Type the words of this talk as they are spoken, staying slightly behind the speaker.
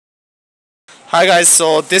Hi guys,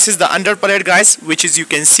 so this is the Underparts guys, which is you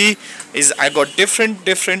can see is I got different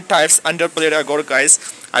types Underparts I got guys.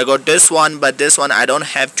 I got this one, but this one I don't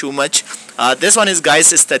have too much. This one is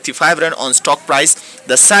guys is 35 rand on stock price.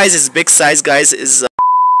 The size is big size guys is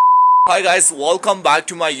Hi guys, welcome back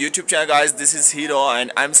to my YouTube channel guys. This is Hero and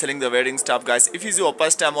I'm selling the wedding stuff guys. If it's your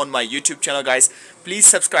first time on my YouTube channel guys, please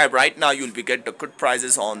subscribe right now. You'll be get the good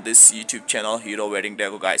prices on this YouTube channel, Hero Wedding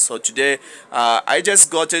Deco guys. So today I just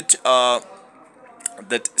got it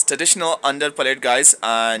the traditional underplate guys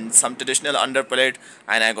and some traditional underplate,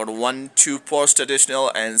 and I got 1-2 post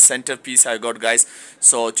traditional and centerpiece I got guys.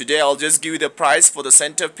 So today I'll just give you the price for the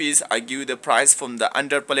centerpiece, I give you the price from the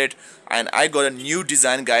underplate, and I got a new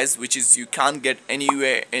design guys, which is you can't get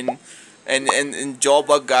anywhere in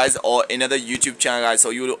Joburg guys or another YouTube channel guys. So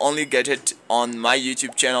you will only get it on my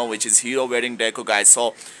YouTube channel, which is Hero Wedding Deco guys.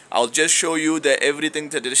 So I'll just show you the everything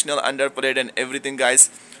traditional underplate and everything guys.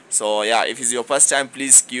 So yeah, if it's your first time,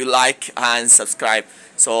 please give like and subscribe.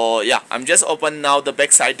 So yeah, I'm just open now the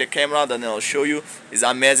back side the camera, then I'll show you this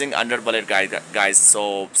amazing underplate guys.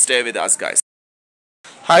 So stay with us guys.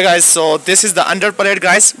 Hi guys, so this is the underplate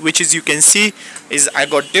guys, which is you can see is I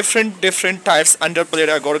got different types underplate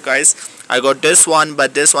I got guys. I got this one,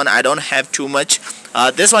 but this one I don't have too much.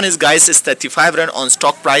 This one is guys is 35 rand on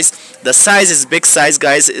stock price. The size is big size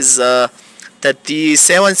guys, is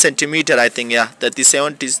 37 centimeter I think, yeah,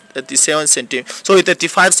 37 centimeter, sorry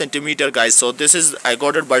 35 centimeter guys. So this is I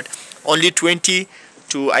got it, but only 20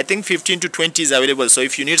 to I think 15 to 20 is available. So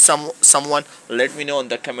if you need someone, let me know in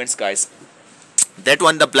the comments guys. That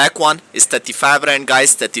one, the black one, is 35 rand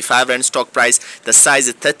guys, 35 rand stock price. The size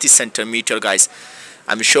is 30 centimeter guys.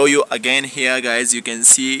 I'm show you again here guys, you can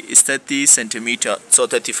see it's 30 centimeter. So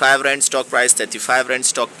 35 rand stock price, 35 rand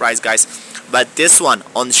stock price guys. But this one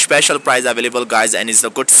on special price available guys, and it's a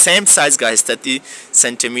good same size guys, 30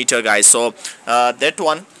 centimeter guys. So that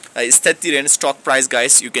one is 30 rand stock price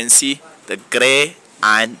guys. You can see the gray,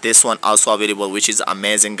 and this one also available, which is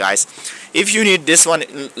amazing guys. If you need this one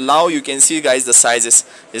now, you can see guys the sizes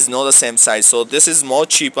is not the same size. So this is more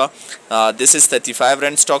cheaper. This is 35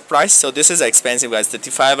 rand stock price. So this is expensive guys,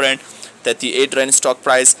 35 rand, 38 rand stock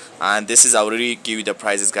price, and this is already give you the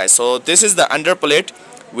prices guys. So this is the underplate,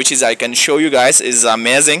 which is I can show you guys is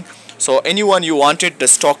amazing. So anyone you wanted, the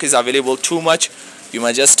stock is available too much, you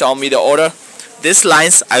might just tell me the order. This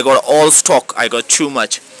lines I got all stock, I got too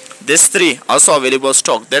much. This three also available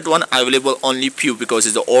stock. That one available only few because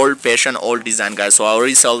it's the old fashion, old design guys. So I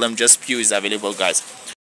already sell them, just few is available guys.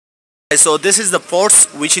 So this is the pots,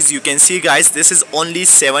 which is you can see guys, this is only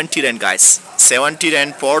 70 rand guys, 70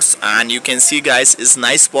 rand pots, and you can see guys is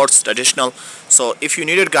nice pots traditional. So if you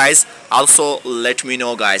need it guys, also let me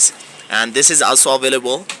know guys. And this is also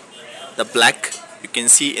available, the black, you can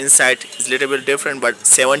see inside is little bit different, but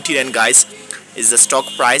 70 rand guys is the stock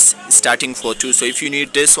price starting for 2. So if you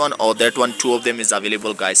need this one or that one, 2 of them is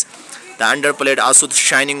available guys. The underplate also the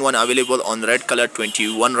shining one available on red color,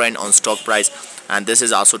 21 rand on stock price, and this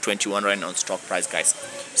is also 21 rand on stock price guys.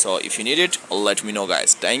 So if you need it, let me know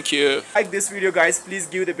guys. Thank you. Like this video guys, please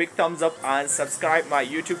give the big thumbs up and subscribe my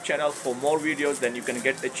YouTube channel for more videos. Then you can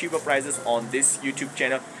get the cheaper prices on this YouTube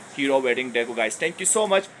channel, Hero Wedding Deco guys. Thank you so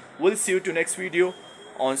much. We'll see you to next video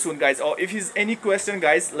on soon guys. Or if is any question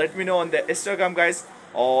guys, let me know on the Instagram guys,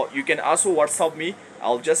 or you can also WhatsApp me.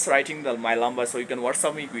 I'll just writing my number, so you can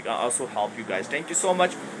WhatsApp me. We can also help you guys. Thank you so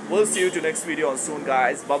much. We'll see you to next video on soon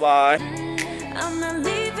guys. Bye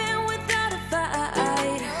bye.